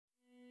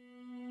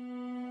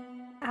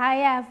I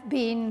have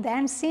been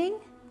dancing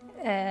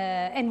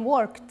and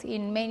worked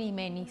in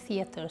many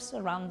theaters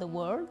around the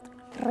world.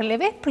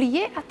 Relevé,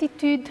 plié,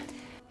 attitude.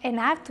 And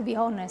I have to be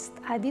honest,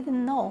 I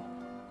didn't know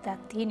that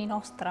in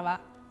Ostrava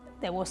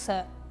there was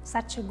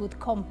such a good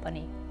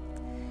company.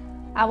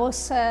 I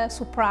was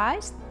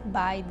surprised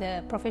by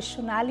the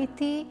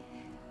professionality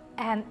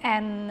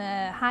and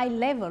high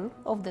level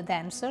of the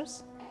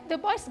dancers. The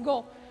boys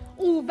go,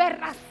 over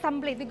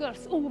assemble the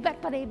girls, over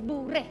pare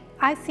burre.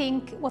 I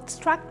think what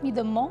struck me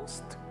the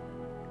most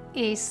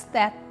is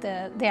that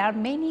there are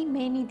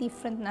many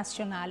different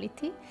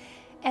nationalities,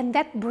 and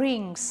that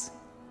brings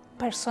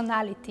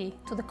personality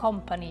to the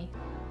company.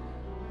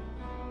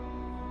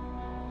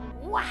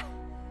 Wow!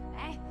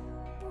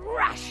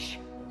 Rush!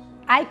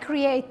 I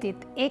created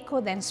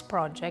Eco Dance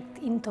Project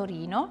in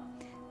Torino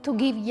to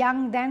give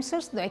young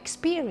dancers the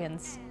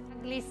experience.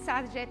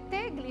 Glissage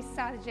te,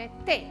 glissage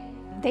te.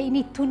 They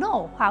need to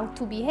know how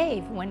to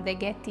behave when they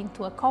get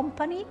into a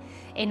company,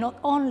 and not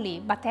only,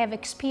 but have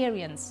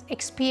experience.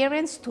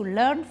 Experience to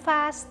learn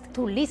fast,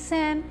 to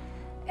listen,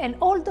 and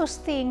all those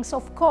things,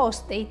 of course,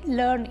 they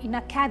learn in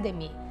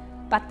academy.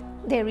 But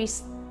there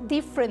is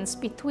difference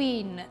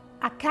between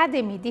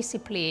academy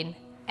discipline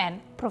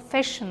and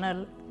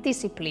professional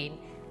discipline.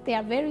 They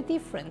are very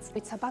different.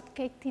 It's about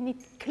getting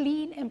it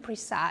clean and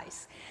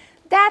precise.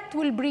 That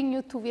will bring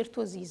you to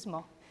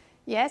virtuosismo.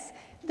 Yes?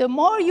 The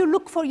more you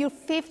look for your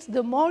fifth,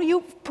 the more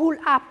you pull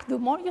up, the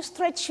more you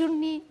stretch your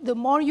knee, the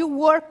more you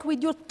work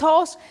with your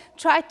toes.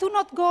 Try to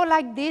not go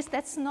like this.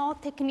 That's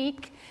not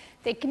technique.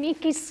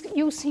 Technique is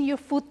using your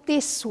foot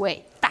this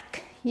way.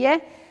 Tac. Yeah?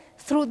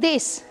 Through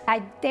this.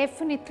 I'm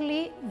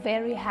definitely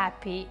very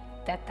happy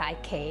that I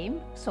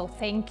came. So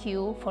thank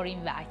you for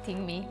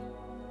inviting me.